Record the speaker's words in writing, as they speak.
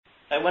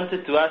I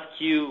wanted to ask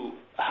you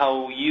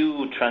how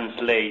you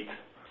translate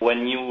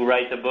when you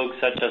write a book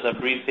such as A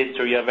Brief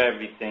History of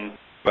Everything.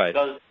 Right.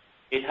 Because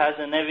it has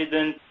an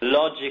evident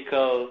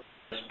logical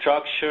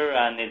structure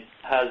and it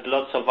has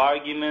lots of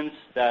arguments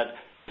that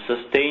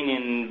sustain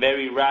in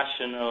very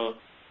rational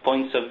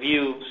points of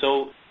view.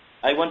 So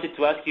I wanted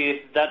to ask you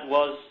if that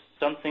was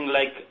something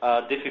like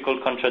a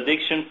difficult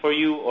contradiction for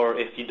you, or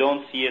if you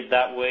don't see it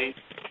that way,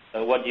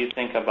 what do you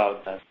think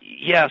about that?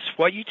 Yes,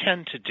 what you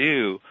tend to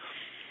do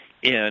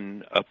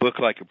in a book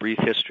like A Brief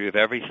History of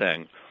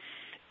Everything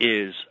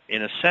is,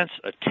 in a sense,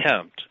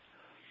 attempt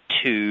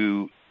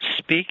to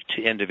speak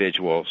to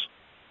individuals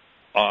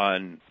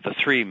on the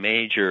three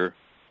major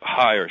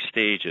higher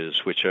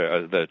stages, which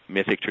are the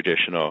mythic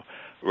traditional,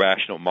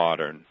 rational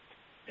modern,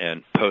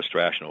 and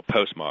post-rational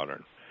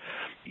postmodern.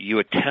 You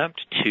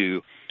attempt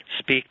to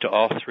speak to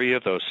all three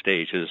of those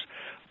stages,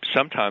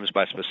 sometimes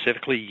by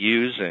specifically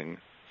using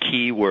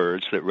key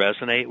words that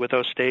resonate with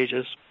those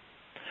stages.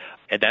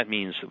 And that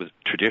means with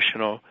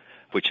traditional,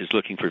 which is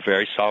looking for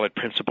very solid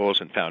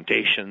principles and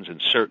foundations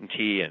and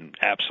certainty and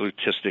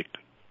absolutistic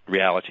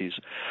realities.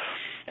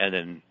 And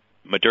then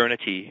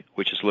modernity,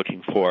 which is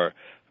looking for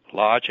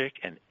logic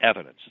and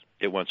evidence.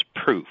 It wants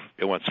proof.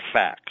 It wants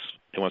facts.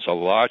 It wants a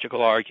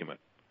logical argument.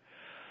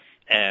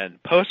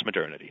 And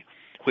postmodernity,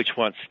 which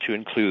wants to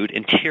include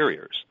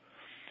interiors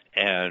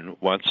and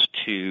wants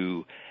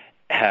to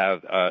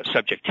have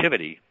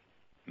subjectivity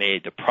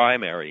made the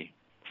primary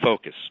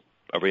focus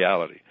of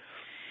reality.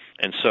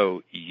 And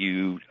so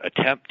you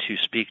attempt to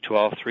speak to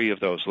all three of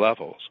those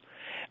levels,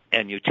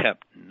 and you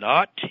attempt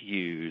not to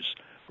use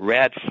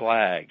red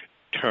flag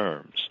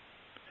terms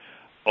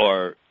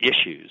or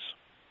issues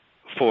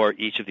for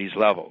each of these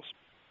levels.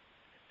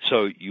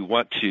 So you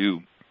want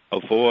to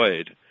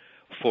avoid,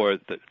 for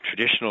the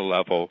traditional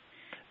level,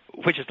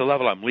 which is the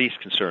level I'm least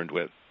concerned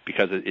with,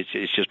 because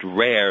it's just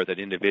rare that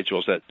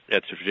individuals at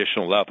the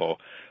traditional level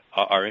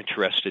are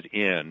interested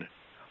in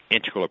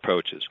integral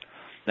approaches.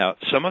 Now,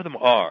 some of them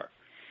are,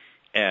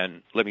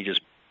 and let me just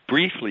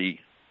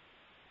briefly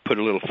put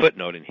a little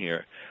footnote in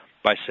here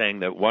by saying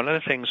that one of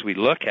the things we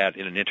look at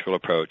in an integral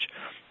approach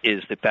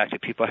is the fact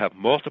that people have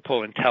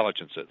multiple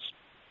intelligences.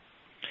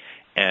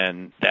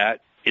 And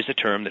that is a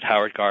term that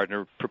Howard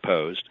Gardner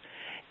proposed,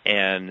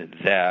 and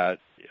that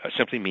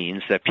simply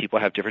means that people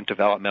have different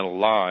developmental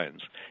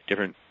lines,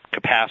 different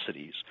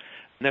capacities.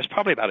 And there's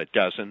probably about a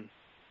dozen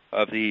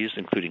of these,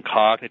 including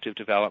cognitive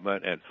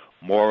development and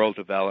moral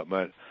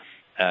development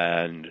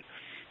and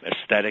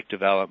aesthetic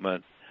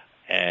development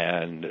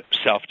and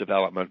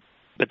self-development.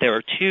 But there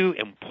are two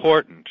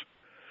important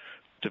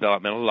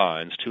developmental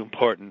lines, two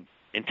important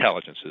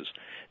intelligences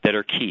that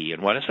are key.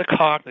 And one is the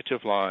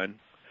cognitive line,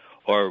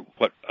 or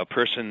what a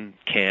person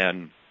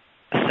can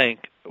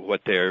think,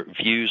 what their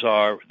views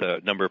are, the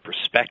number of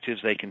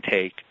perspectives they can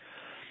take,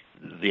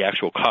 the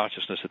actual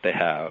consciousness that they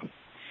have.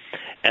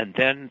 And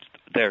then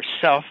their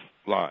self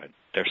line.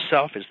 Their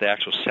self is the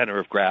actual center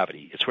of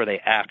gravity. It's where they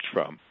act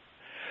from.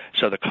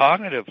 So the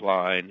cognitive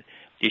line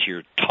is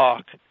your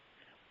talk,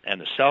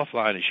 and the self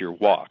line is your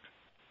walk.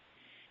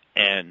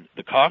 And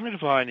the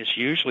cognitive line is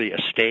usually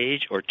a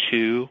stage or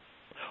two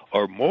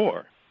or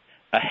more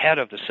ahead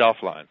of the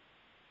self line.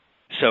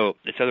 So,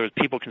 in other words,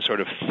 people can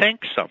sort of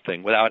think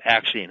something without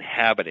actually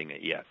inhabiting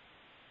it yet.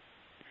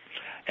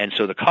 And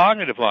so the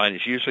cognitive line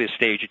is usually a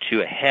stage or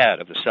two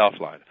ahead of the self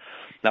line.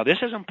 Now, this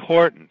is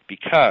important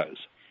because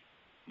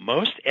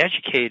most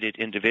educated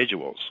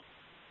individuals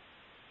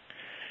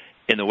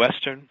in the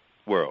Western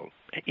world,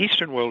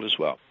 Eastern world as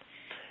well,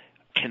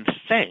 can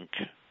think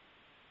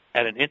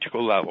at an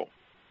integral level.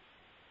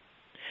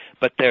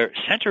 But their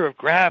center of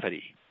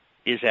gravity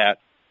is at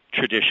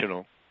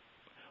traditional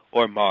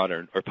or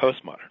modern or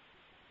postmodern.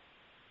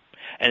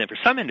 And then for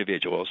some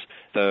individuals,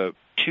 the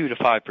 2 to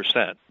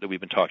 5% that we've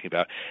been talking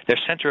about, their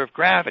center of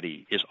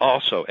gravity is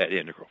also at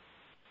integral.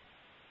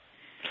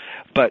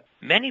 But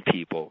many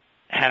people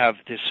have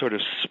this sort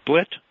of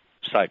split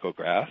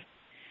psychograph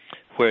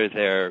where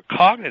their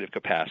cognitive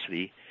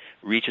capacity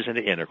reaches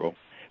into integral,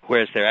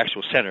 whereas their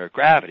actual center of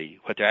gravity,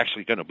 what they're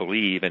actually going to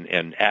believe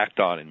and act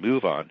on and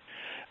move on,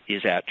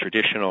 is at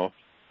traditional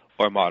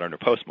or modern or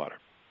postmodern.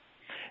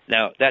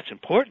 Now, that's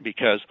important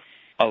because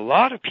a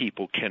lot of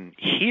people can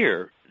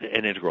hear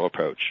an integral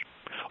approach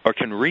or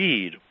can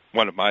read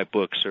one of my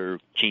books or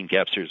Gene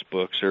Gebser's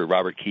books or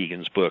Robert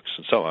Kegan's books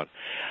and so on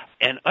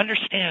and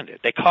understand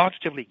it. They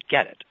cognitively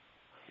get it.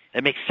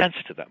 It makes sense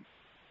to them.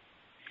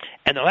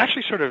 And they'll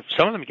actually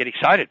some of them get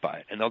excited by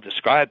it, and they'll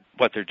describe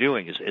what they're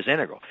doing as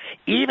integral,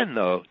 even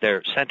though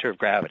their center of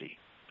gravity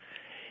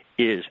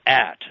is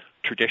at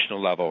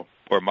traditional level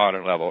or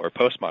modern level or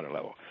postmodern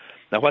level.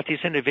 Now, what these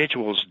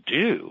individuals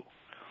do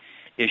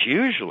is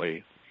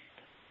usually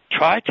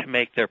try to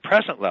make their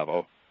present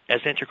level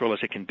as integral as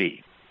it can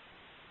be.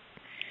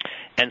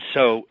 And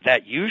so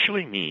that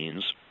usually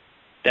means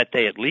that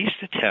they at least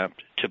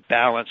attempt to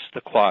balance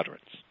the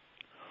quadrants.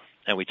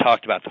 And we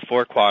talked about the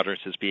 4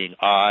 quadrants as being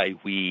I,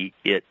 we,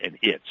 it, and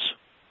its.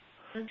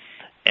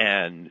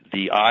 And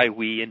the I,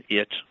 we, and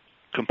it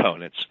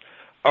components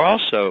are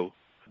also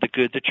the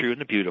good, the true,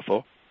 and the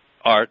beautiful,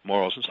 art,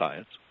 morals, and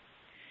science.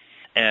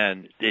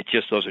 And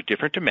those are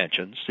different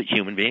dimensions that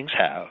human beings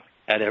have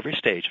at every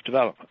stage of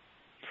development.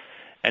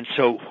 And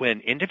so when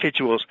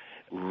individuals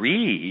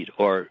read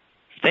or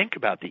think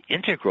about the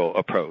integral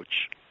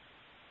approach,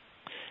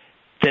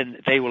 then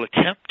they will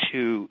attempt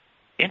to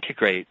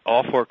integrate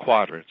all four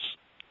quadrants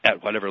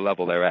at whatever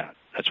level they're at.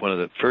 That's one of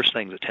the first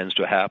things that tends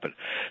to happen.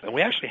 And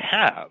there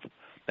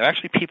are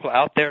actually people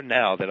out there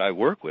now that I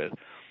work with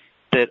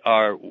that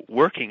are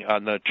working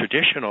on the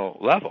traditional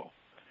level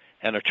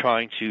and are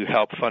trying to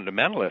help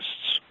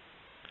fundamentalists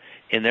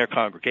in their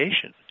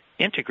congregation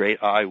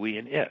integrate I, we,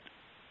 and it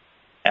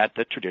at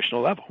the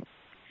traditional level.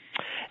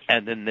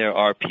 And then there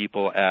are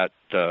people at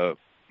the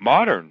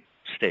modern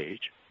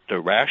stage, the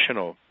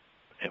rational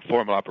and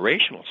formal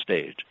operational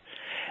stage,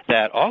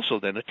 that also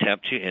then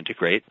attempt to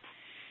integrate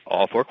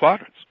all four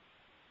quadrants.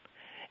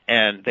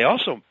 And they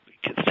also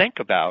think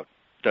about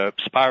the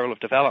spiral of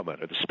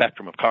development or the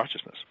spectrum of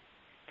consciousness.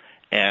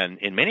 And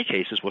in many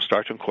cases, we'll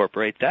start to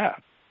incorporate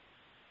that.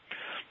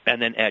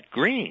 And then at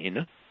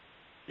green,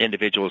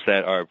 individuals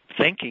that are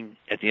thinking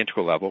at the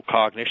integral level,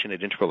 cognition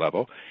at integral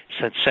level,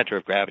 center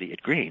of gravity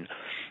at green,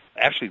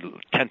 actually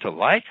tend to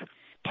like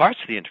parts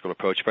of the integral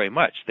approach very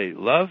much. They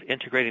love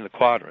integrating the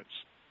quadrants.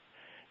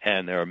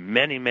 And there are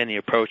many, many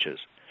approaches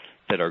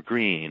that are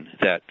green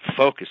that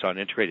focus on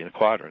integrating the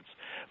quadrants.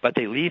 But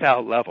they leave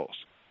out levels.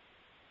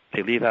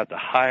 They leave out the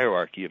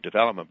hierarchy of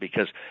development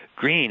because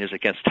green is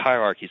against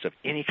hierarchies of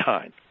any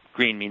kind.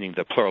 Green meaning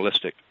the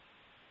pluralistic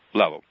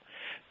level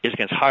is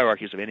against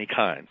hierarchies of any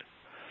kind.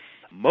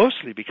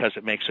 Mostly because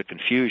it makes a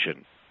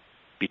confusion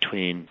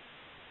between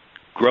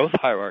growth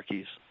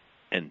hierarchies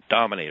and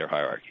dominator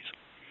hierarchies.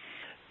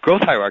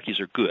 Growth hierarchies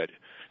are good.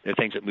 They're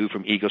things that move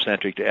from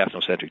egocentric to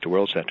ethnocentric to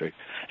world-centric.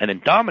 And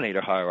then dominator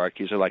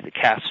hierarchies are like the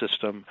caste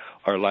system,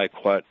 are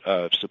like what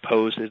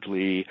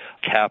supposedly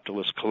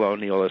capitalist,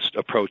 colonialist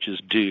approaches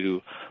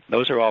do.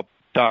 Those are all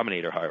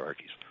dominator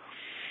hierarchies.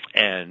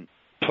 And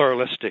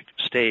pluralistic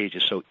stage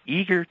is so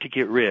eager to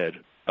get rid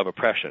of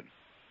oppression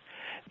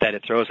that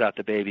it throws out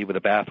the baby with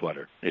the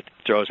bathwater. It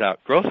throws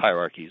out growth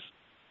hierarchies.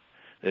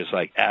 There's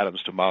like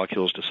atoms to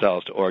molecules to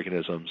cells to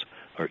organisms,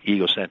 or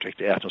egocentric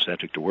to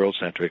ethnocentric to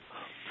world-centric.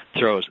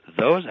 Throws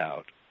those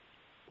out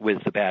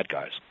with the bad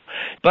guys.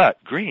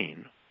 But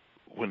green,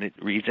 when it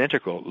reads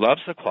integral,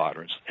 loves the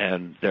quadrants,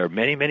 and there are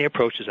many, many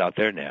approaches out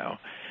there now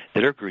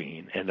that are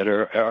green and that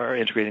are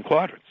integrating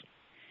quadrants.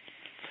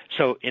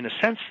 So in a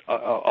sense,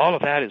 all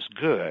of that is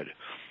good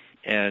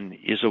and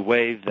is a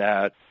way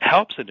that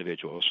helps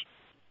individuals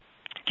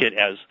get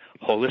as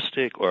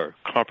holistic or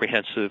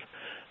comprehensive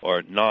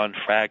or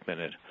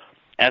non-fragmented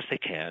as they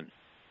can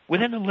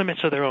within the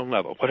limits of their own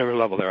level, whatever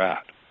level they're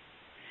at.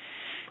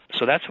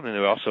 So that's something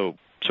to also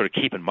sort of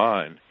keep in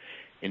mind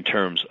in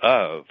terms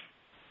of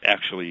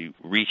actually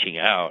reaching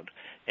out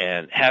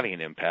and having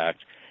an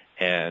impact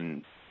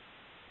and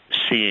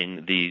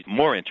seeing the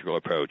more integral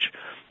approach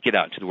get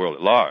out into the world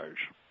at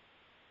large.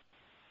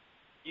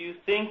 Do you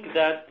think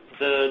that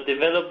the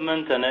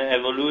development and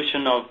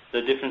evolution of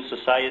the different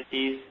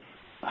societies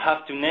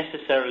have to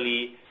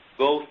necessarily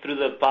go through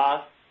the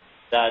path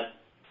that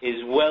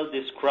is well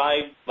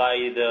described by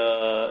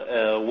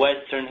the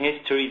Western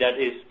history, that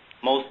is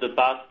most of the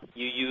path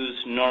you use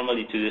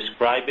normally to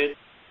describe it?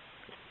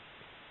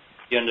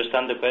 Do you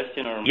understand the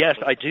question? Or? Yes,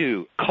 I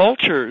do.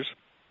 Cultures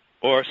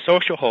or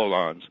social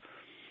hold-ons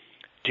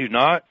do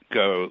not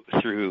go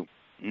through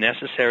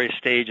necessary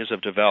stages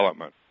of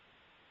development.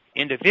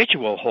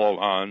 Individual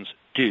hold-ons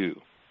do.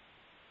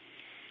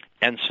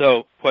 And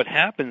so what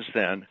happens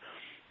then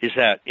is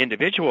that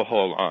individual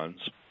hold-ons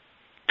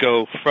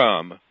go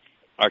from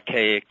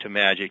archaic to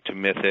magic to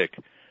mythic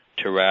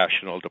to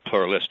rational to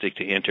pluralistic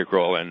to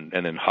integral and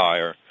then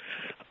higher,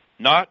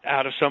 not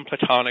out of some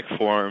Platonic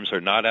forms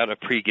or not out of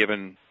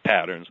pre-given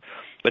patterns,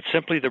 but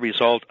simply the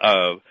result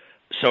of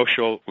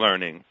social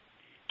learning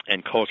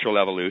and cultural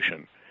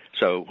evolution.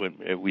 So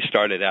when we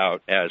started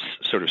out as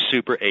sort of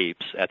super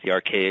apes at the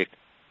archaic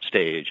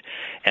stage,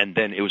 and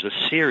then it was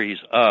a series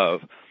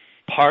of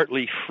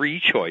partly free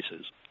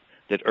choices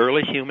that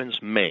early humans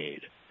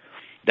made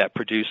that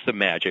produced the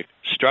magic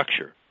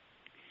structure.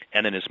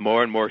 And then as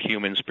more and more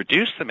humans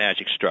produced the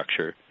magic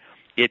structure,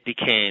 it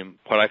became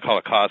what I call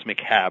a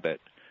cosmic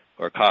habit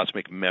or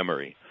cosmic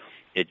memory.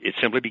 It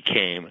simply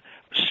became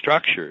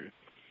structured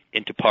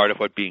into part of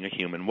what being a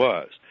human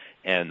was.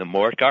 And the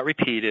more it got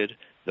repeated,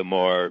 the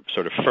more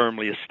sort of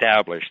firmly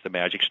established the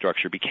magic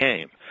structure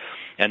became.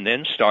 And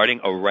then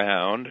starting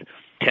around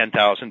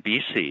 10,000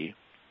 BC,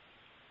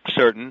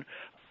 certain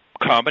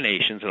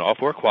combinations in all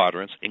four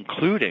quadrants,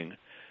 including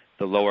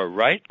the lower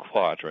right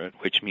quadrant,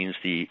 which means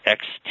the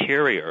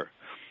exterior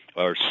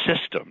or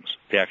systems,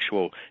 the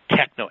actual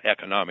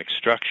techno-economic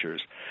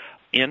structures,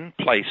 in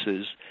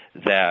places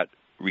that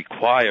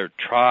required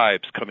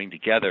tribes coming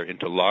together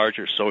into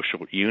larger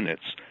social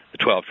units, the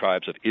 12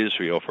 tribes of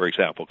Israel, for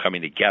example,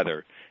 coming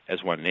together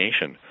as one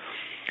nation,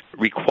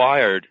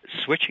 required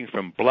switching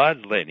from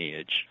blood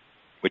lineage,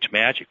 which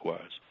magic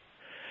was,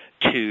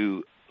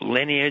 to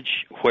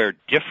lineage where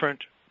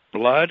different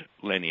blood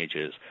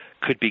lineages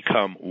could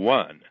become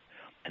one.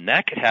 And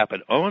that could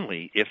happen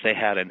only if they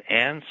had an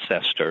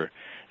ancestor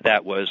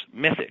that was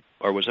mythic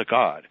or was a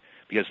god,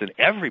 because then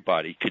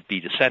everybody could be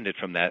descended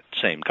from that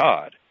same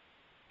god.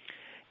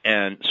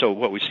 And so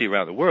what we see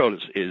around the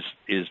world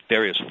is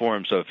various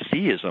forms of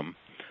theism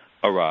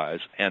arise,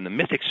 and the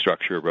mythic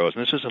structure arose.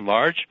 And this is in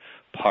large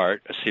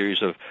part a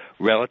series of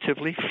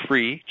relatively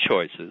free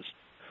choices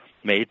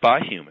made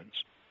by humans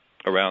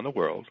around the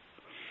world.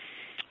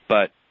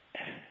 But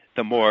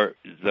the more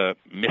the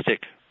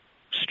mythic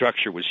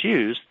structure was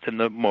used, then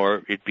the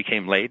more it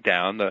became laid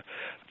down, the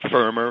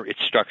firmer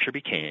its structure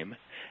became,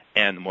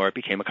 and the more it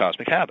became a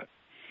cosmic habit.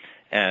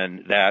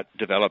 And that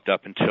developed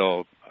up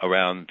until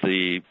around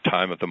the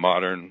time of the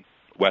modern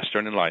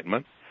Western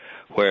Enlightenment,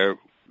 where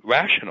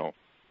rational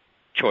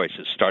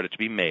choices started to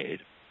be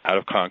made out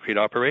of concrete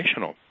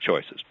operational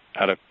choices,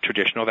 out of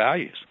traditional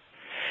values.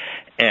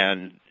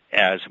 And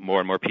as more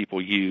and more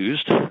people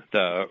used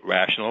the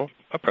rational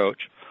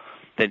approach,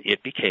 then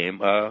it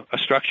became a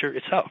structure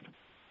itself.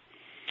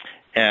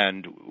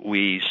 And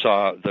we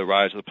saw the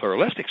rise of the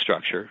pluralistic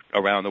structure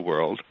around the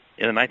world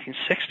in the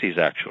 1960s,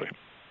 actually.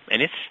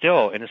 And it's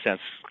still, in a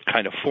sense,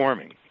 kind of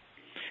forming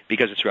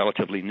because it's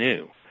relatively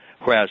new.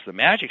 Whereas the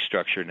magic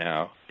structure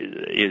now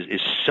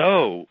is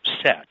so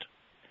set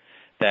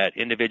that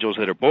individuals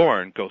that are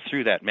born go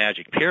through that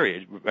magic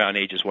period around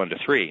ages 1 to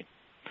 3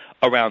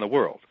 around the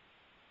world.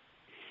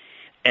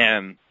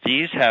 And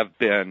these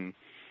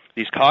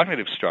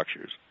cognitive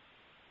structures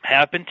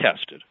have been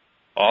tested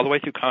all the way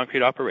through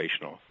concrete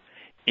operational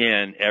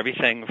in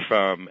everything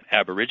from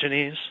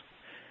Aborigines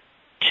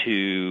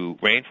to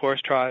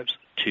rainforest tribes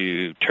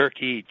to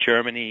Turkey,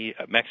 Germany,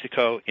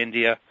 Mexico,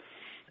 India,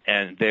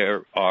 and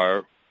there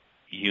are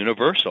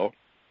universal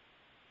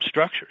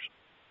structures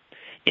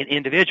in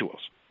individuals.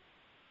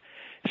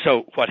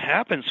 So what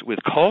happens with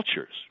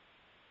cultures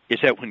is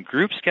that when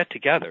groups get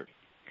together,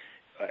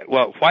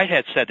 well,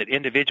 Whitehead said that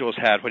individuals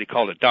had what he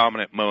called a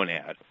dominant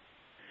monad.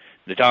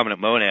 The dominant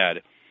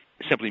monad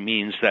simply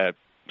means that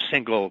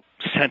single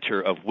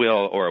center of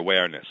will or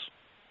awareness.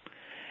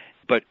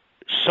 But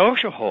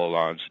social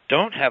holons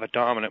don't have a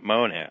dominant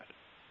monad.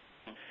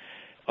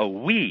 A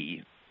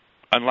we,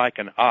 unlike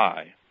an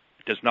I,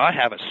 does not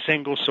have a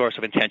single source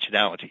of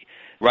intentionality.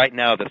 Right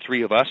now, the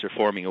three of us are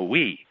forming a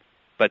we,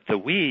 but the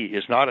we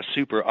is not a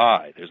super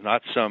I. There's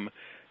not some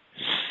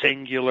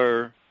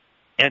singular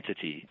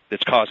entity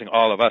that's causing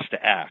all of us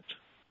to act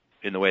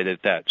in the way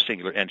that that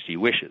singular entity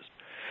wishes.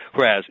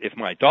 Whereas if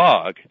my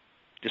dog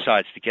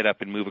decides to get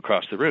up and move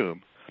across the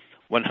room,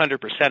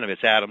 100% of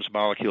its atoms,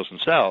 molecules,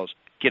 and cells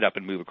get up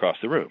and move across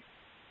the room.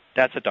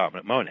 That's a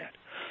dominant monad.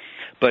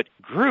 But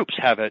groups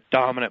have a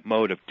dominant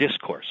mode of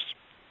discourse.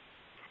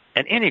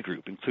 And any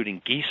group,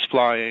 including geese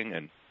flying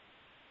and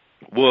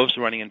wolves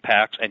running in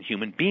packs and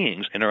human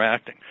beings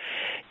interacting,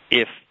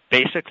 if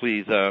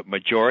basically the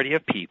majority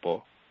of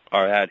people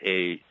are at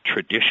a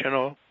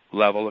traditional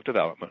level of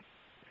development,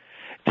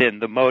 then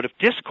the mode of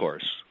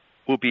discourse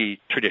will be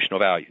traditional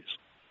values.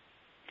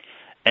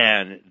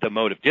 And the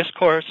mode of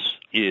discourse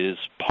is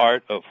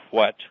part of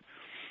what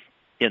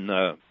in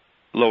the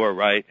lower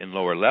right and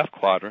lower left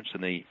quadrants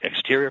and the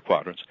exterior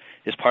quadrants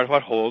is part of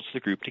what holds the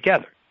group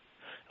together,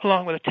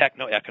 along with a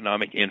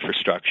techno-economic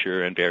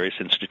infrastructure and various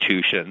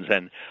institutions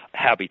and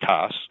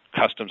habitas,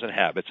 customs and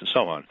habits, and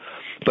so on.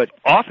 But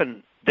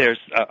often there's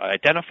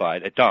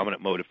identified a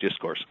dominant mode of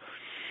discourse.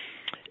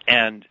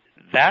 And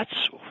that's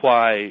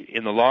why,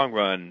 in the long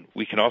run,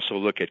 we can also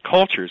look at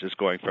cultures as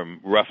going from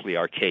roughly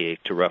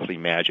archaic to roughly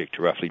magic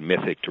to roughly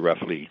mythic to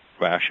roughly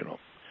rational,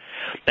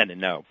 and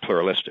now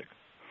pluralistic.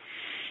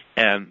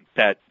 And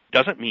that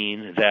doesn't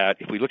mean that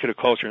if we look at a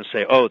culture and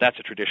say, oh, that's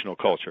a traditional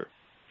culture,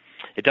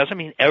 it doesn't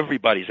mean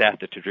everybody's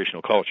at the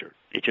traditional culture.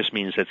 It just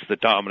means it's the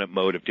dominant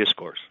mode of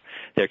discourse.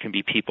 There can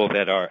be people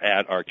that are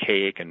at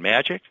archaic and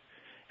magic,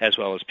 as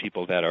well as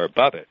people that are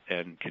above it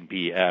and can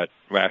be at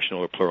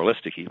rational or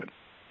pluralistic even.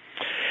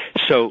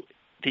 So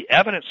the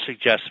evidence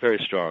suggests very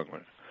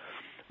strongly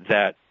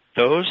that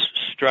those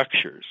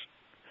structures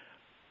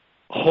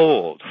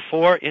hold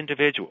for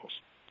individuals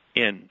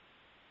in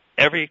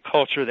every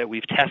culture that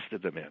we've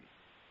tested them in.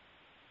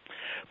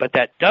 But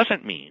that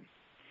doesn't mean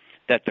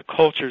that the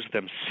cultures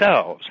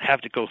themselves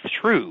have to go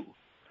through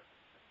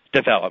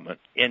development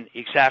in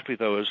exactly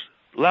those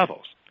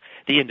levels.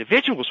 The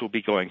individuals will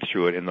be going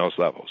through it in those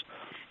levels,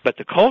 but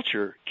the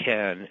culture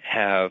can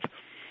have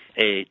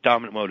a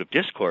dominant mode of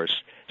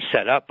discourse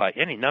set up by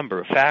any number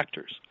of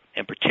factors.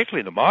 And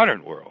particularly in the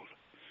modern world,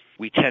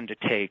 we tend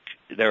to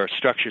there are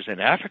structures in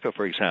Africa,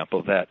 for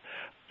example, that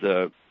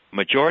the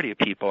majority of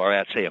people are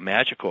at, say, a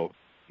magical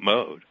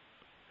mode,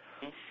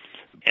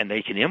 and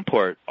they can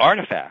import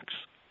artifacts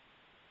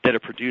that are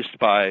produced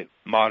by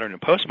modern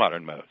and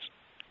postmodern modes.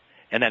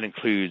 And that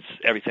includes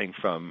everything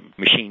from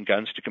machine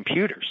guns to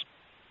computers.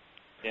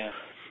 Yeah.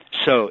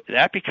 So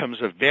that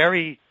becomes a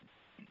very,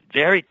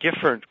 very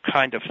different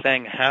kind of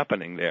thing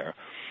happening there.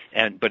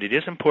 But it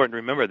is important to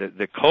remember that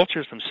the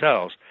cultures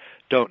themselves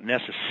don't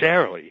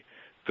necessarily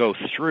go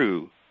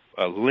through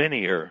a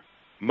linear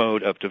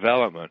mode of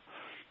development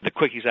the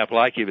quick example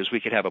I give is we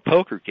could have a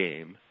poker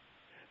game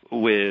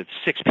with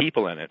 6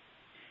 people in it,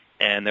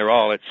 and they're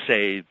all at,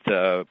 say,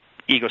 the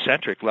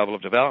egocentric level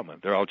of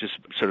development. They're all just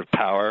sort of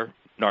power,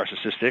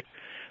 narcissistic,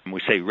 and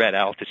we say red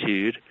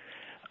altitude,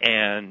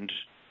 and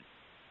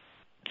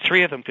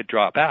 3 of them could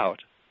drop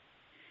out,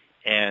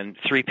 and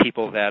 3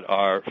 people that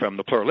are from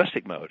the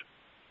pluralistic mode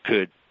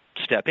could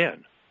step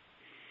in.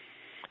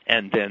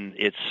 And then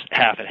it's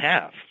half and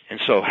half. And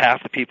so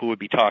half the people would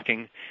be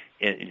talking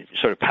in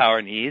sort of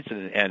power needs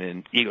and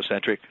in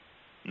egocentric,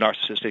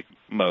 narcissistic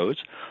modes.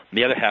 And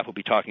the other half will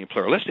be talking in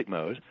pluralistic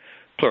mode.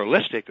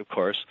 Pluralistic, of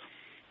course,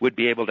 would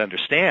be able to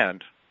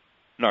understand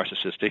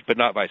narcissistic, but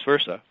not vice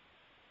versa.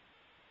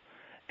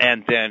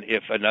 And then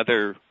if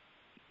another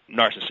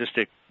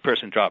narcissistic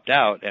person dropped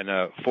out and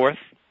a 4th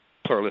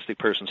pluralistic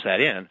person sat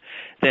in,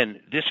 then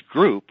this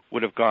group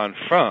would have gone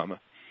from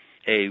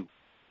a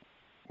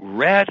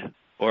red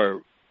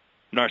or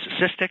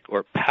narcissistic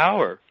or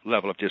power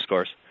level of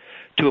discourse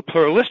to a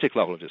pluralistic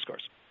level of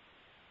discourse.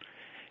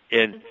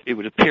 And it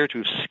would appear to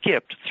have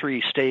skipped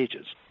 3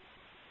 stages.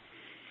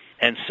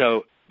 And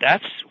so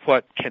that's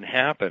what can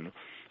happen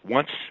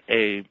once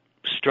a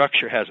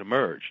structure has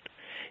emerged,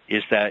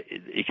 is that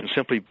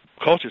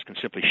cultures can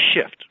simply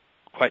shift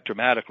quite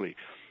dramatically,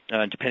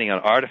 depending on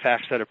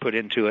artifacts that are put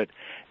into it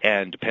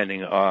and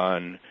depending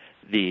on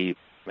the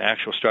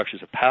actual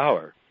structures of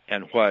power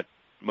and what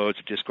modes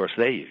of discourse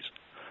they use.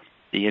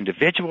 The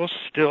individuals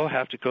still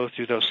have to go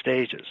through those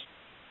stages.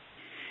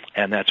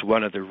 And that's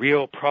one of the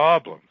real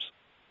problems,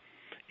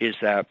 is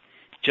that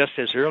just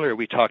as earlier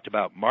we talked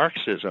about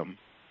Marxism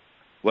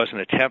was an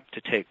attempt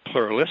to take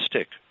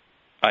pluralistic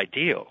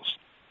ideals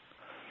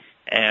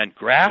and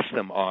graft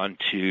them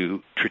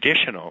onto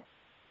traditional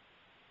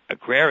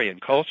agrarian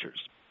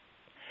cultures,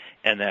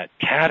 and that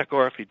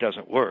categorically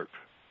doesn't work.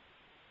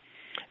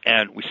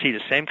 And we see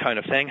the same kind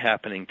of thing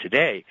happening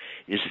today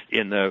is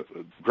in the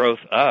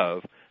growth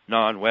of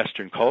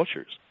non-Western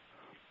cultures,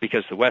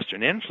 because the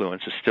Western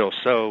influence is still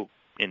so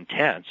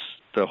intense,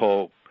 the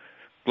whole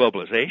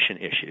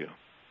globalization issue,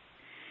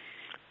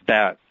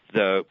 that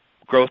the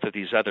growth of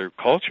these other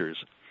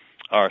cultures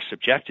are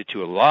subjected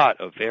to a lot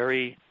of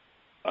very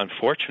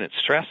unfortunate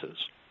stresses.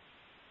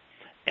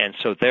 And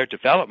so their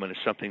development is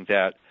something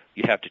that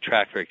you have to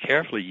track very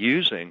carefully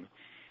using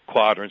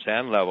quadrants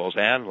and levels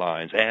and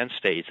lines and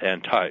states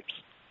and types.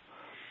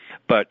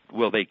 But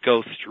will they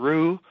go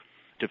through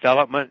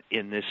development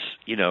in this,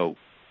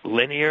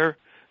 linear,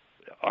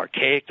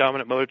 archaic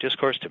dominant mode of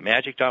discourse to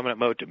magic dominant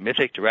mode to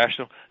mythic to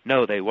rational?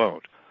 No, they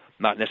won't.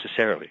 Not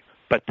necessarily.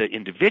 But the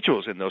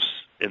individuals in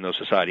those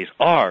societies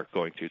are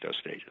going through those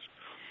stages.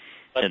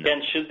 But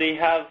then should they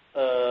have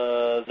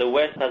the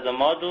West as a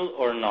model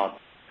or not?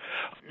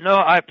 No,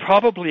 I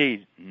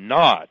probably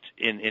not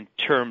in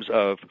terms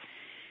of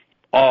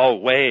all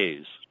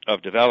ways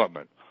of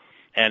development.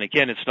 And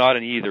again, it's not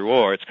an either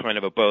or, it's kind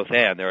of a both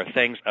and. There are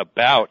things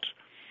about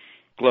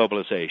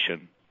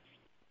globalization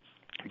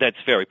that's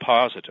very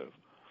positive,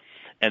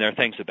 and there are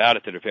things about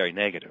it that are very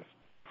negative.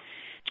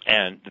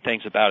 And the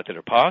things about it that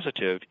are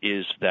positive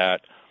is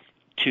that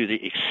to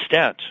the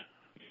extent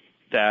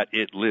that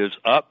it lives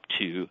up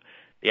to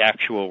the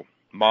actual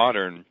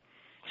modern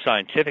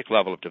scientific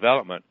level of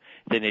development,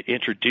 then it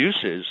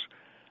introduces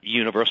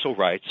universal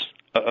rights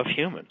of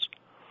humans.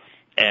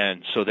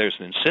 And so there's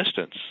an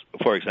insistence,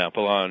 for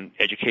example, on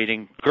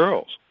educating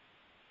girls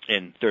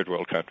in third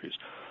world countries.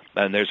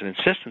 And there's an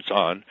insistence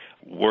on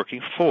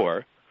working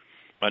for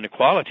an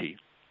equality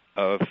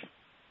of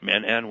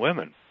men and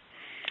women.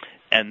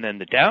 And then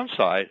the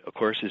downside, of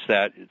course, is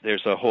that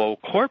there's a whole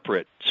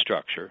corporate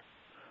structure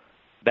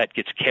that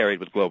gets carried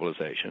with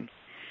globalization.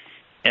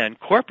 And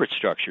corporate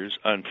structures,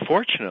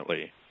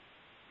 unfortunately,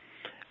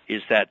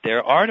 is that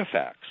they're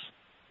artifacts.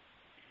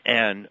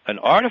 And an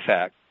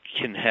artifact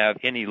can have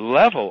any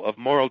level of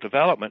moral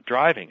development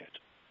driving it.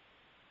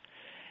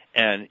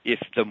 And if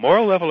the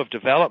moral level of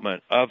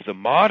development of the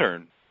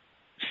modern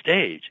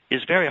stage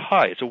is very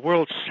high, it's a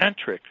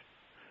world-centric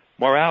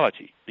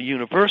morality, the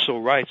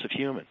universal rights of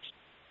humans,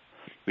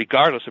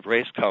 regardless of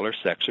race, color,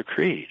 sex, or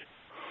creed.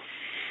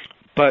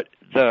 But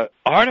the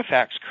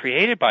artifacts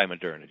created by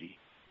modernity,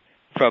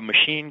 from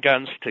machine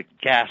guns to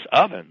gas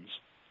ovens,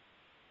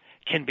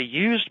 can be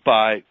used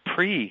by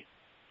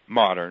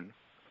pre-modern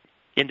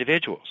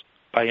individuals,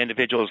 by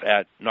individuals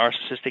at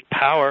narcissistic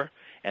power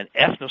and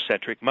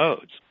ethnocentric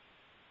modes.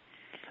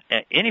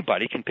 And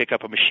anybody can pick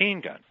up a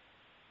machine gun.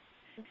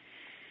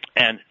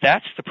 And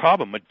that's the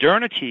problem.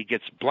 Modernity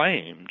gets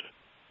blamed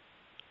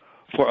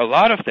for a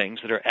lot of things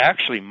that are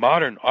actually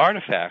modern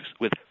artifacts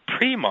with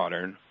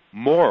pre-modern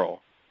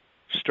moral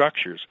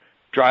structures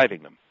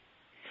driving them.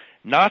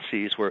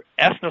 Nazis were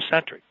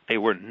ethnocentric. They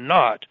were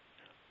not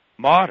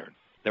modern.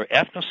 They were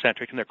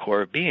ethnocentric in their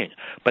core of being.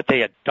 But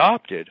they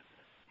adopted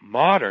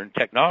modern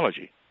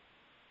technology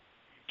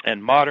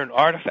and modern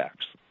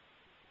artifacts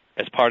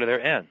as part of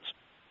their ends.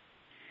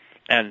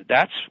 And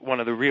that's one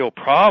of the real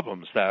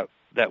problems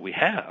that we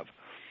have.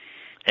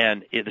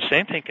 And the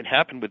same thing can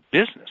happen with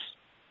business,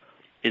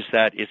 is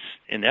that it's,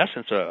 in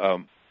essence, a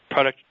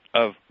product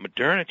of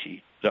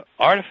modernity the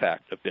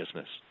artifact of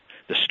business,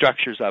 the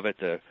structures of it,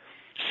 the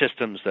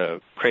systems,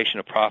 the creation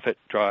of profit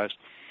drives.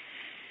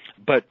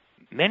 But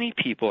many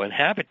people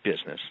inhabit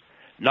business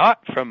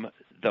not from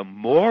the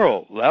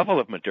moral level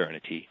of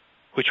modernity,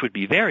 which would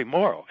be very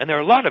moral. And there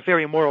are a lot of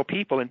very moral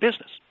people in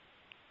business.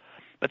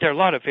 But there are a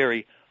lot of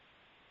very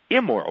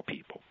immoral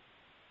people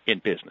in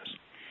business.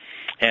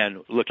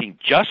 And looking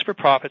just for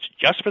profits,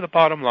 just for the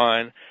bottom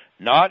line,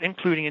 not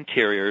including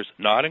interiors,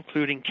 not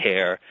including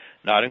care,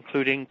 not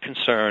including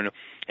concern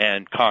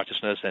and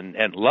consciousness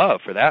and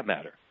love for that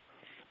matter,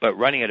 but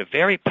running at a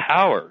very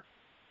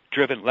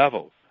power-driven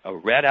level, a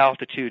red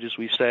altitude, as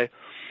we say,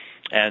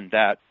 and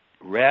that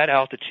red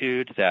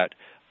altitude, that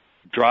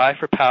drive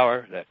for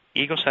power, that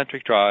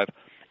egocentric drive,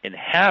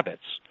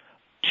 inhabits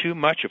too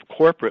much of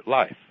corporate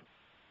life.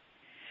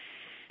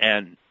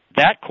 And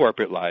that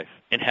corporate life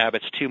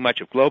inhabits too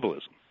much of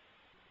globalism.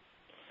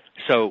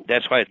 So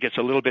that's why it gets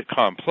a little bit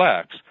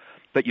complex,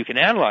 but you can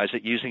analyze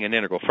it using an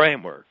integral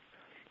framework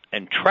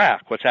and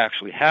track what's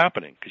actually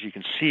happening, because you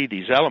can see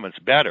these elements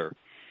better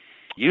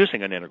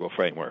using an integral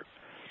framework.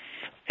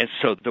 And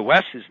so the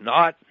West is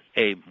not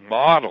a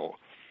model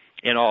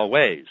in all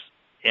ways.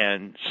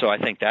 And so I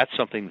think that's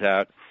something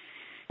that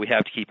we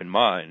have to keep in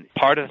mind.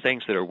 Part of the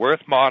things that are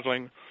worth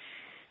modeling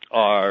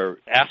are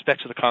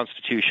aspects of the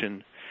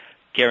Constitution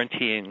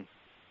guaranteeing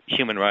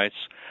human rights,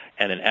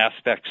 and then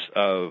aspects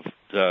of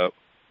the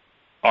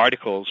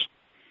articles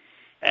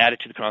added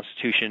to the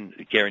Constitution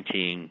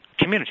guaranteeing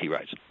community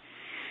rights.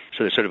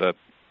 So there's sort of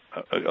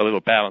a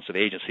little balance of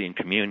agency and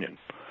communion.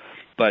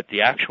 But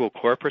the actual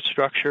corporate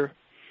structure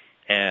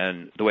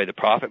and the way the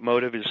profit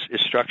motive is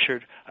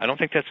structured, I don't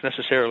think that's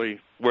necessarily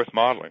worth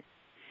modeling.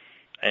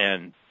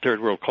 And third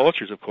world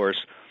cultures, of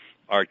course,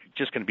 are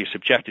just going to be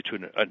subjected to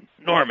an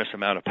enormous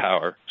amount of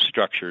power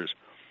structures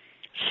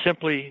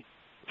simply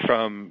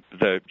from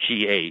the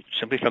G8,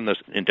 simply from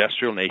those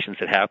industrial nations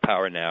that have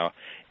power now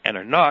and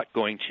are not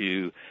going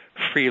to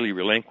freely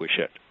relinquish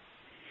it.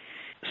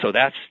 So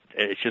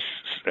it's just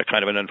a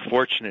kind of an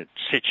unfortunate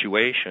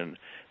situation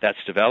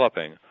that's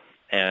developing,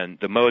 and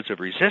the modes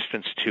of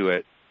resistance to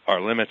it are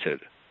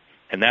limited,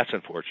 and that's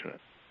unfortunate.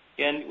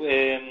 And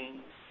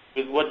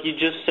with what you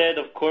just said,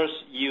 of course,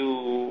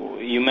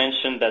 you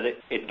mentioned that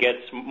it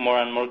gets more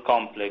and more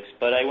complex,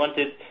 but I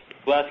wanted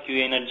to ask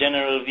you in a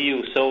general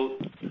view. So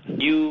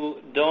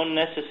you don't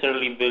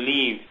necessarily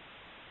believe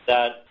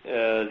that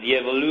the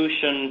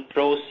evolution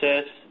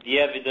process, the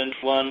evident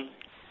one,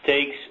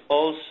 takes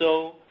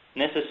also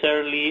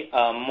necessarily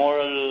a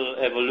moral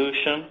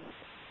evolution?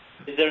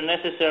 Is there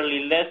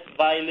necessarily less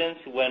violence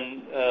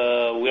when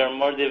we are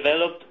more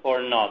developed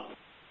or not?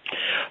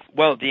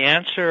 Well, the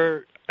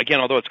answer, again,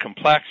 although it's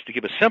complex, to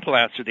give a simple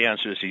answer, the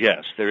answer is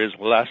yes. There is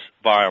less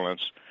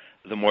violence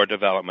the more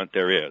development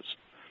there is.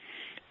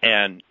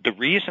 And the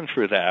reason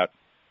for that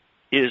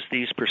is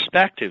these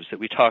perspectives that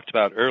we talked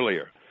about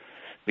earlier.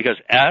 Because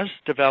as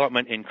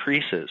development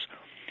increases,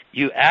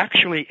 you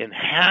actually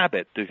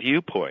inhabit the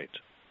viewpoint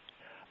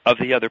of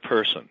the other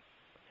person.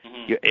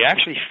 Mm-hmm. You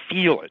actually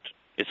feel it.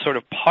 It's sort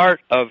of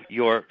part of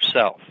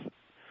yourself.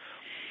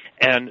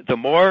 And the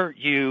more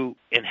you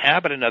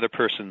inhabit another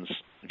person's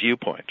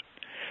viewpoint,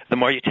 the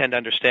more you tend to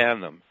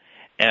understand them,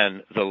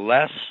 and the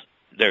less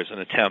there's an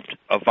attempt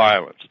of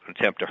violence, an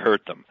attempt to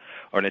hurt them,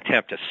 or an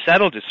attempt to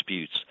settle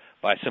disputes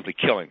by simply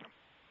killing them.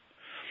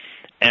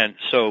 And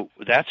so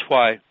that's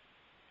why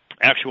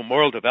actual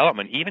moral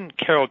development, even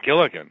Carol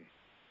Gilligan,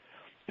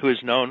 who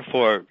is known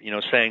for,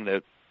 saying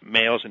that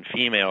males and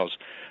females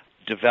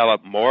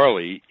develop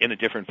morally in a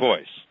different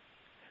voice,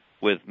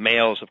 with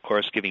males, of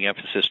course, giving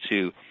emphasis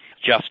to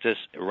justice,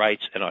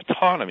 rights, and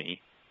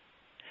autonomy,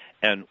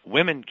 and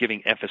women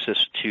giving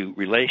emphasis to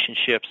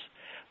relationships,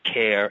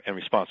 care, and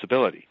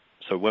responsibility.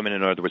 So women,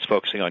 in other words,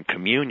 focusing on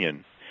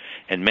communion,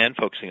 and men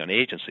focusing on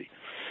agency.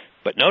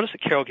 But notice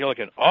that Carol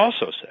Gilligan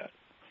also said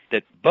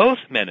that both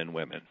men and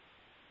women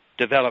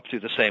develop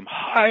through the same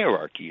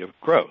hierarchy of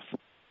growth,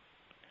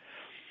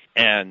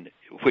 and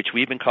which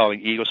we've been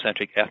calling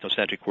egocentric,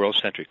 ethnocentric,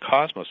 world-centric,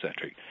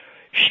 cosmocentric.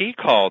 She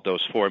called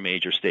those four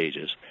major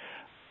stages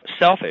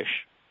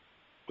selfish,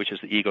 which is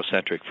the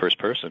egocentric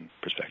first-person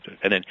perspective,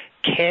 and then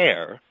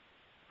care,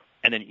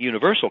 and then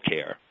universal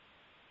care,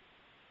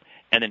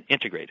 and then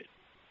integrated.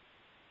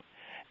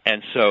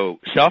 And so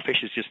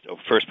selfish is just a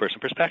first-person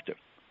perspective.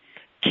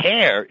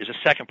 Care is a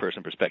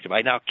second-person perspective.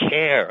 I now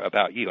care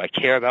about you. I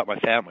care about my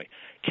family,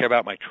 care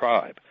about my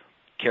tribe,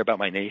 care about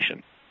my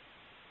nation.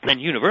 And then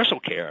universal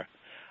care,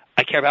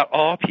 I care about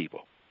all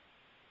people,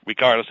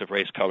 regardless of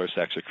race, color,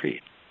 sex, or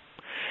creed.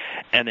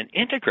 And then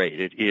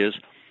integrated is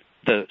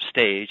the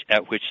stage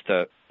at which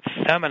the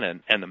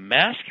feminine and the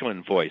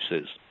masculine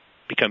voices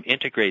become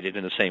integrated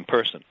in the same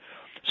person.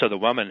 So the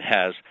woman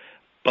has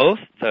both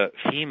the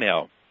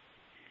female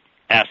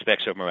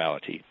aspects of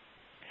morality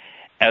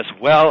as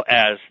well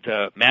as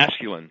the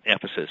masculine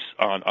emphasis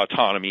on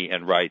autonomy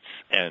and rights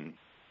and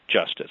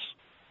justice.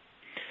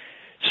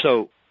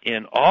 So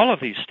in all of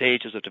these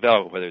stages of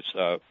development, whether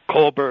it's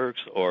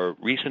Kohlberg's or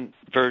recent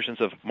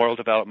versions of moral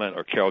development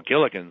or Carol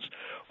Gilligan's,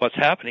 what's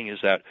happening is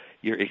that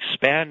you're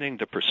expanding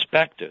the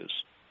perspectives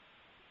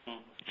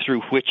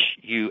through which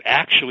you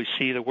actually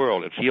see the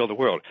world and feel the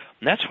world.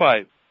 And that's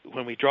why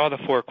when we draw the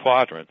 4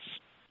 quadrants,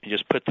 you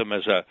just put them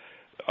as a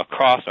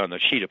cross on the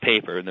sheet of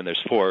paper, and then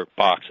there's 4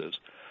 boxes.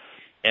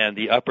 And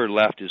the upper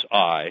left is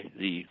I,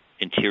 the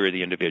interior of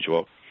the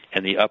individual,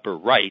 and the upper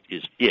right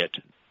is it,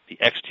 the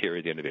exterior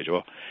of the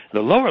individual.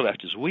 The lower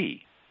left is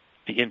we,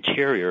 the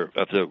interior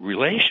of the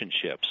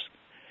relationships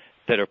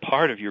that are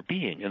part of your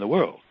being in the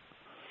world.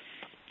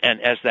 And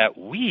as that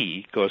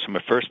we goes from a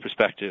first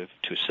perspective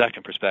to a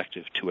second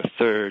perspective to a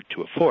third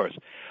to a fourth,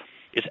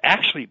 it's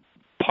actually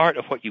part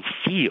of what you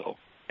feel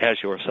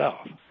as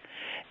yourself.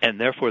 And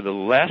therefore, the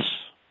less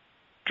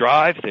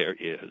drive there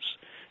is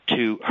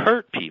to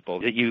hurt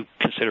people that you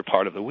consider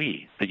part of the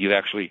we, that you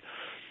actually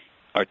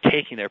are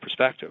taking their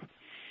perspective.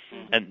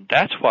 And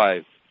that's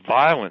why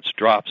violence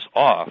drops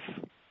off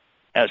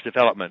as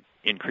development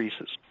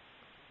increases.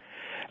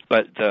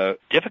 But the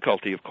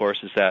difficulty, of course,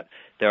 is that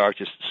there are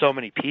just so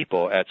many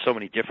people at so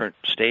many different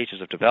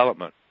stages of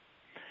development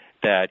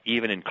that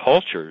even in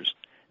cultures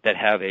that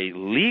have a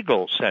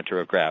legal center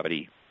of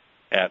gravity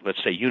at,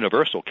 let's say,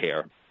 universal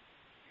care,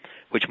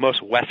 which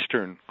most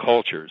Western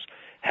cultures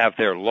have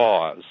their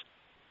laws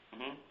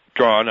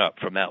drawn up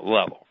from that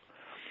level,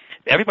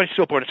 everybody's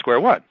still born at square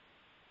one.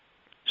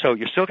 So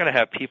you're still going to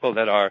have people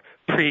that are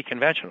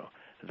pre-conventional,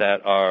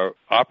 that are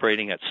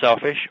operating at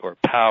selfish or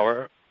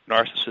power,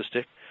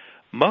 narcissistic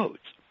modes.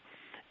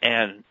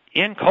 And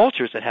in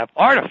cultures that have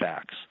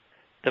artifacts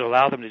that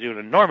allow them to do an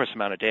enormous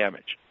amount of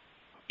damage.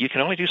 You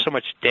can only do so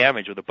much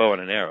damage with a bow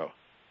and an arrow.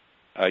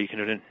 You can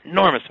do an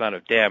enormous amount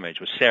of damage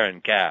with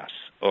sarin gas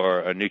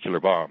or a nuclear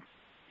bomb.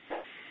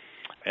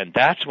 And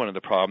that's one of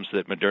the problems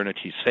that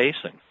modernity is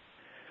facing,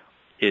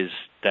 is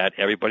that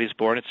everybody's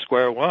born at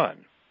square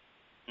one.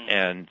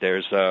 And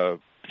there's 3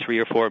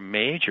 or 4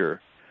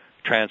 major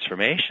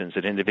transformations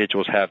that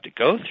individuals have to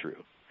go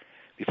through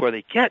before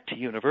they get to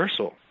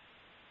universal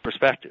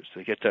perspectives.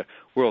 They get to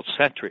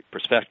world-centric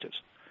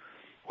perspectives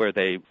where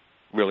they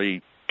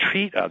really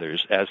treat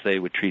others as they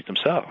would treat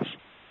themselves.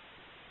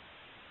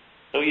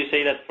 So you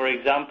say that, for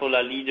example,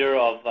 a leader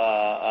of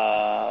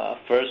a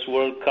first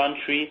world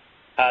country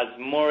has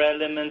more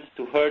elements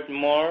to hurt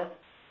more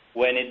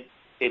when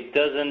it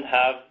doesn't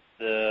have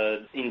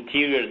the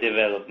interior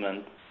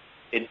development.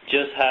 It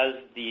just has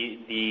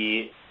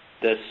the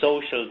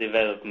social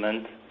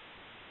development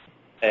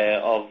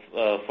of,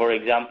 for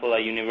example, a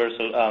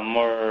universal,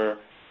 more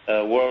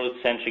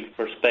world-centric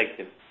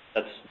perspective.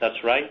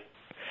 That's right?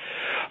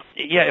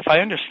 Yeah, if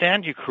I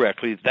understand you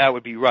correctly, that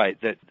would be right,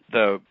 that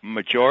the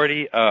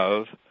majority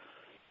of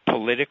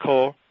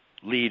political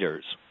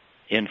leaders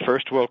in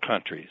first world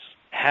countries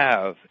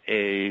have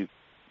a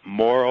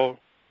moral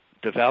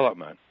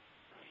development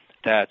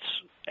that's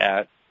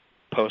at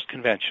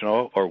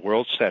post-conventional or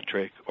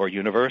world-centric or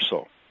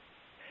universal.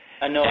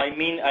 No, I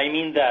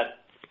mean that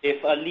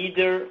if a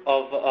leader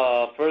of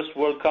a first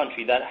world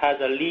country that has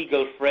a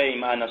legal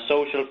frame and a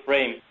social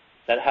frame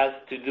that has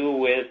to do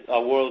with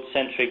a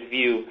world-centric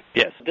view,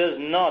 yes, does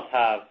not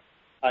have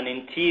an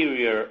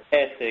interior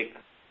ethic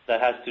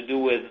that has to do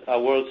with a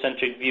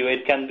world-centric view,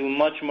 it can do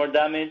much more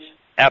damage.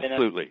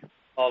 Absolutely. Than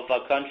of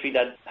a country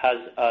that has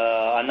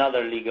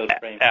another legal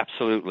frame.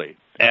 Absolutely.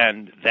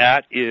 And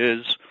that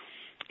is,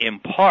 in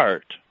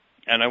part,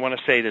 and I want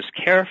to say this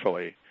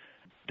carefully,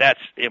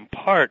 that's in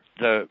part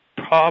the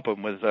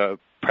problem with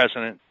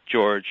President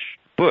George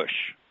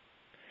Bush,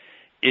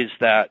 is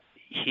that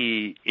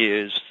he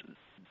is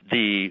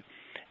the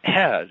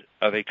head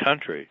of a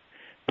country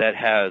that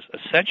has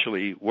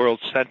essentially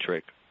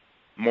world-centric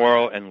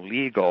moral and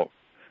legal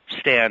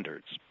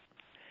standards,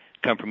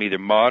 come from either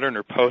modern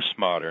or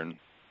postmodern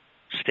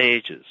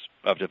stages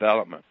of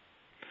development.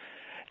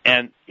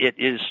 And it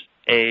is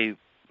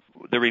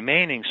the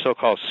remaining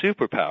so-called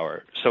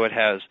superpower, so it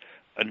has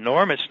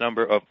enormous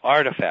number of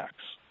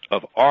artifacts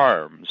of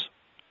arms,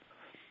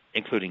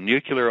 including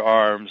nuclear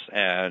arms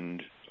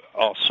and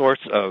all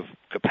sorts of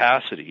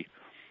capacity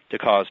to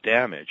cause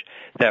damage,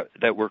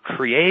 that were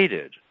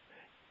created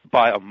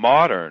by a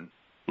modern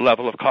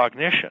level of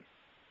cognition.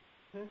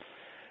 Mm-hmm.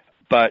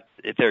 But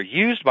if they're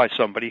used by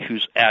somebody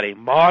who's at a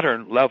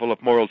modern level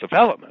of moral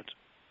development,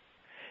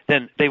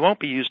 then they won't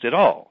be used at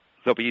all.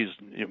 They'll be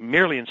used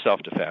merely in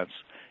self-defense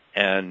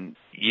and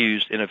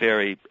used in a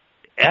very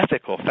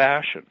ethical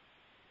fashion.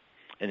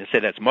 And to say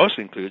that's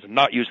mostly includes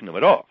not using them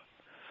at all.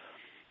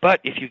 But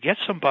if you get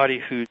somebody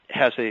who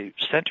has a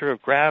center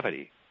of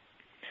gravity,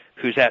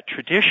 who's at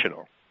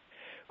traditional,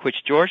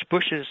 which George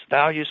Bush's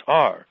values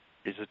are,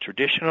 is a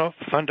traditional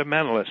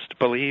fundamentalist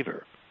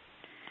believer.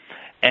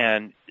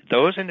 And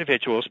those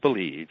individuals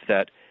believe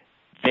that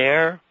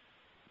their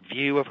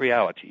view of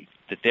reality,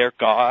 that their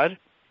God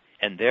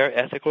and their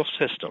ethical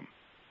system,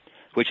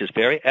 which is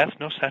very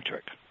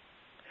ethnocentric,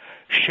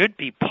 should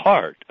be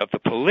part of the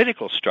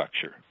political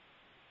structure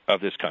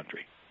of this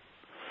country.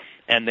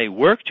 And they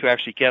work to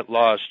actually get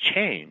laws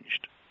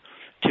changed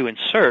to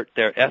insert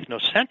their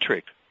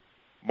ethnocentric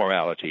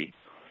morality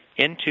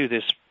into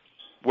this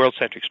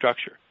world-centric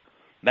structure.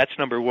 That's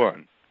number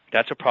one.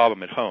 That's a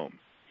problem at home.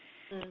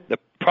 The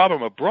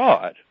problem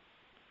abroad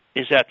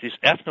is that this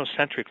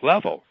ethnocentric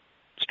level,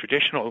 this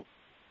traditional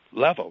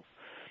level,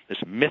 this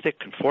mythic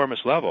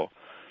conformist level,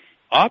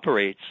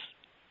 operates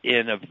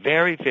in a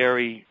very,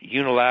 very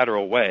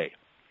unilateral way.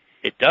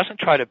 It doesn't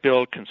try to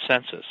build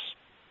consensus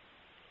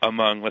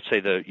among, let's say,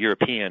 the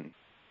European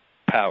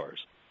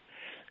powers.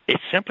 It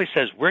simply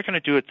says, we're going to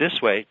do it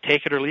this way,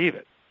 take it or leave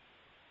it.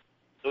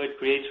 So it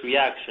creates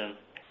reaction.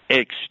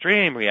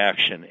 Extreme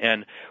reaction.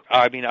 And,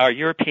 I mean, our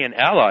European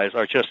allies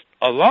are just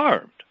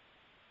alarmed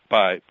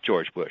by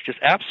George Bush, just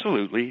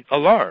absolutely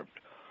alarmed.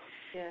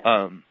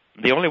 Yeah.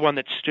 The only one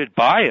that stood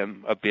by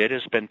him a bit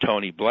has been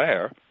Tony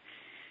Blair,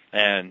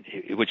 and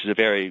which is a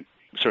very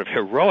sort of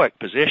heroic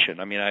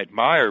position. I mean, I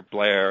admire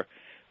Blair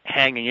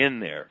hanging in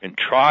there and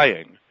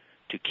trying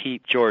to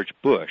keep George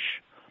Bush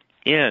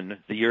in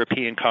the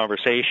European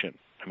conversation.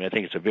 I mean, I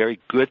think it's a very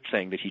good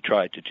thing that he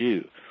tried to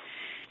do.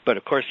 But,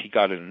 of course, he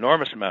got an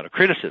enormous amount of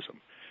criticism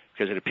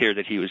because it appeared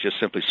that he was just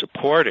simply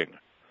supporting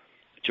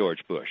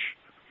George Bush.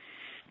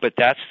 But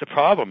that's the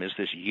problem, is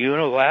this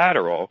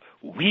unilateral,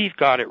 we've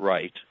got it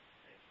right,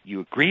 you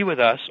agree with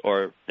us,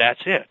 or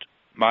that's it.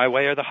 My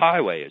way or the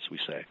highway, as we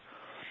say.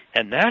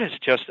 And that is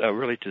just a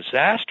really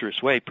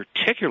disastrous way,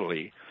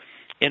 particularly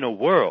in a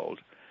world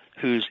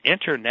whose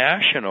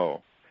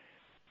international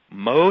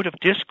mode of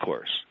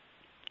discourse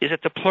is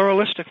at the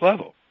pluralistic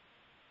level.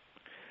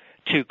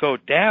 To go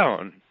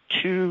down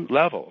 2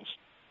 levels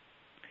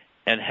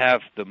and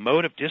have the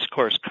mode of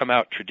discourse come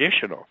out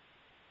traditional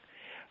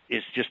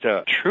is just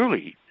a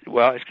truly,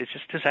 well, it's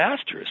just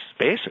disastrous,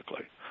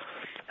 basically.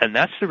 And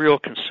that's the real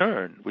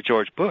concern with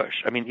George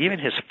Bush. I mean, even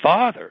his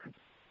father,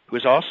 who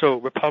is also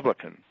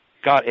Republican,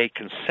 got a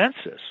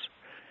consensus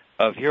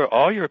of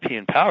all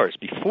European powers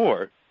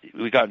before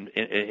we got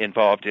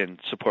involved in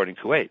supporting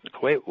Kuwait, the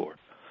Kuwait War.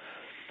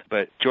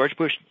 But George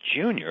Bush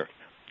Jr.,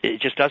 it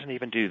just doesn't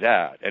even do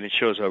that. And it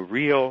shows a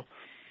real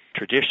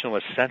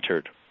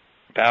traditionalist-centered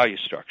value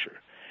structure.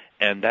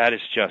 And that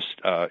is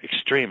just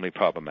extremely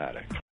problematic.